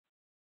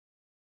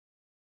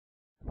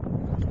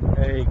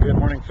Hey, good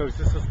morning, folks.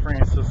 This is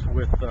Francis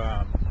with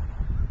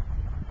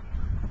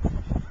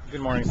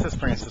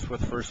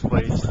First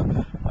Place.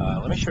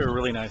 Let me show you a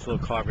really nice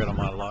little car I've got on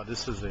my lot.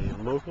 This is a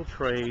local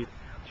trade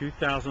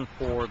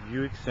 2004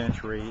 Buick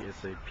Century.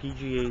 It's a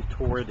PGA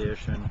Tour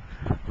Edition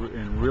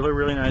in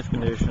really nice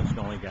condition. It's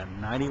only got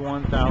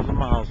 91,000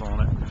 miles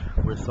on it.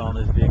 We're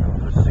selling this vehicle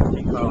for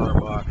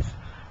 $6,500.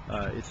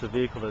 It's a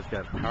vehicle that's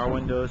got power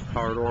windows,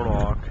 power door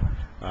lock,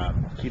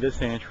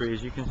 keyless entry,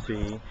 as you can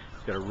see.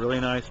 It's got a really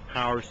nice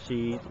power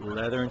seat,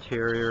 leather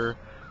interior,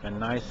 a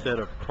nice set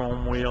of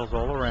chrome wheels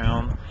all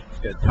around. It's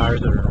got tires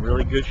that are in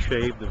really good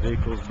shape. The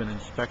vehicle has been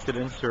inspected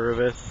and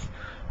serviced.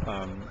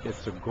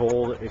 It's a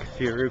gold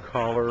exterior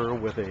color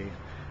with a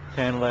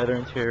tan leather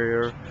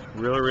interior.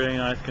 Really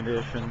nice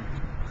condition.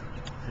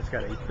 It's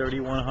got a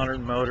 3100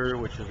 motor,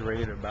 which is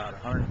rated about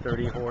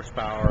 130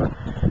 horsepower.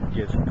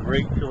 Gives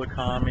great fuel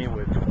economy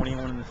with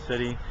 21 in the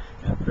city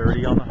and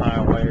 30 on the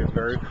highway.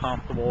 Very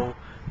comfortable,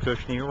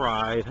 cushiony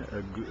ride.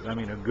 A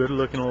good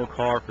looking little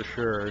car for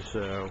sure.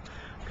 So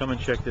come and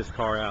check this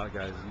car out,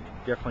 guys.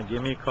 Definitely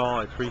give me a call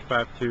at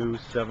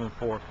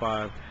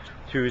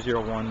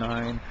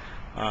 352-745-2019.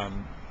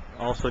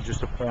 Also, just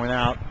to point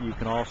out, you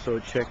can also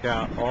check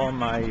out all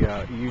my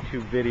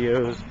YouTube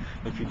videos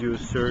if you do a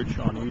search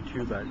on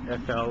YouTube at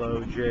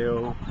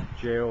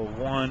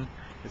FL.04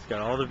 It's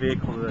got all the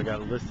vehicles that I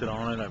got listed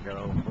on it. I've got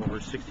over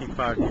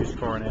 65 used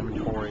car in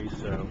inventory.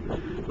 So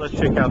let's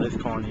check out this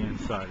car on the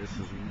inside.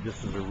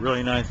 This is a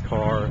really nice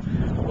car.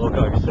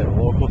 Local, like I said,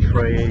 local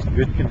trade,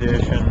 good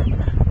condition.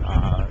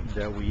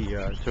 That we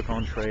took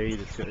on trade.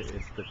 It's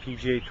the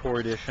PGA Tour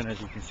Edition,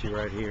 as you can see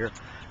right here.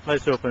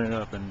 Let's open it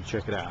up and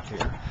check it out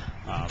here.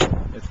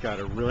 It's got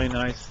a really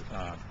nice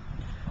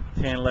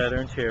tan leather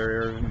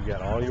interior. You've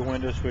got all your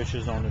window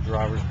switches on the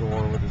driver's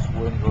door with this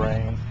wooden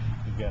grain.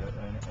 You've got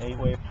an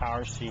 8-way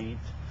power seat.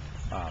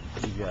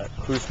 You've got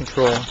cruise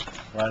control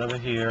right over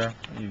here.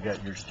 You've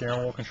got your steering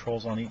wheel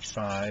controls on each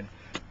side.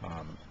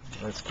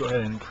 Let's go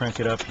ahead and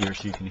crank it up here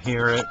so you can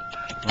hear it.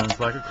 Runs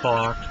like a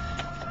clock.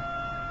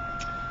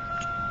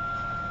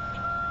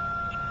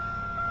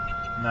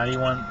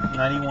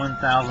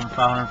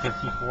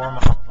 91,554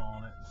 miles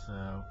on it,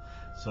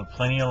 so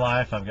plenty of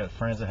life. I've got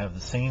friends that have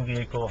the same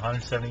vehicle,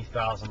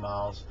 170,000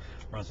 miles,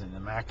 runs in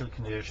immaculate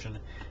condition.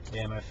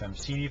 AM/FM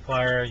CD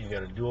player. You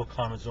got a dual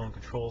climate zone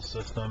control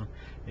system.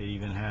 It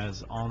even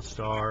has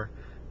OnStar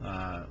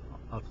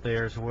up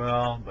there as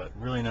well, but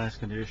really nice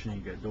condition.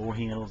 You got door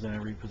handles in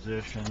every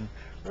position.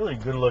 Really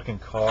good looking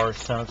car.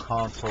 Center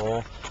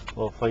console,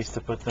 little place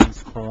to put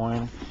things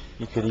coin.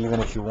 You could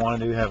even, if you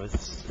wanted to, have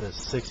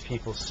 6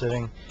 people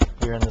sitting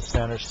here in the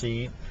center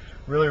seat.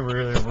 Really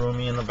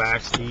roomy in the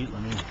back seat.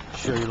 Let me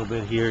show you a little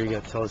bit here. You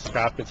got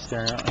telescopic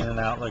steering in and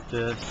out like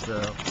this.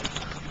 So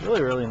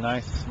really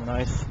nice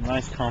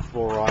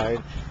comfortable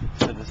ride.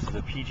 So this is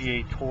the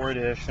PGA Tour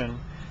Edition.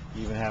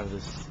 You even have the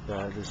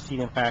seat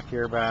impact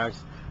airbags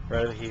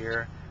right over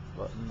here.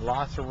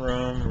 Lots of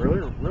room.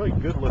 Really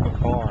good looking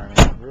car.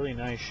 I mean, really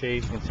nice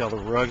shape. You can tell the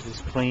rugs is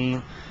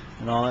clean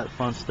and all that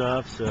fun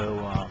stuff. So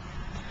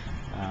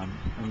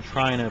I'm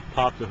trying to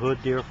pop the hood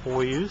there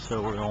for you.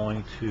 So we're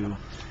going to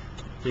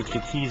take the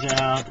keys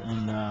out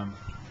and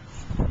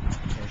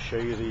show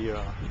you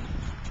the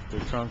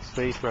trunk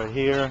space right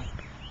here.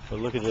 But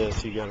look at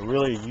this. You got a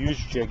really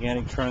huge,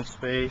 gigantic trunk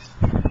space.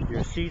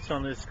 Your seats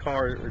on this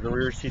car, the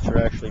rear seats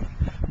are actually,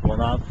 well,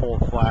 not full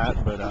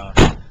flat, but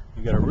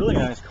you got a really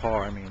nice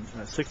car. I mean,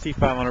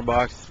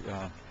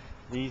 $6,500.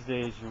 These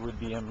days, you would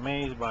be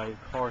amazed by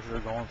cars that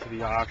are going to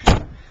the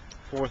auction.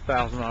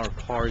 $4,000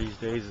 car these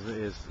days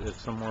is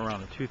somewhere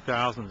around the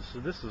 $2,000. So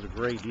this is a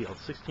great deal.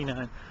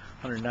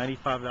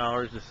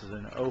 $6,995. This is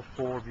an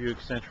 04 Buick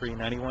Century,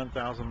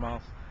 91,000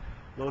 miles,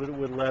 loaded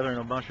with leather and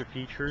a bunch of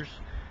features.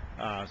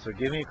 So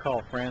give me a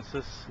call,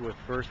 Francis, with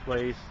First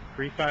Place,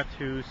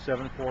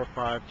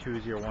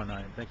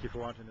 352-745-2019. Thank you for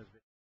watching this video.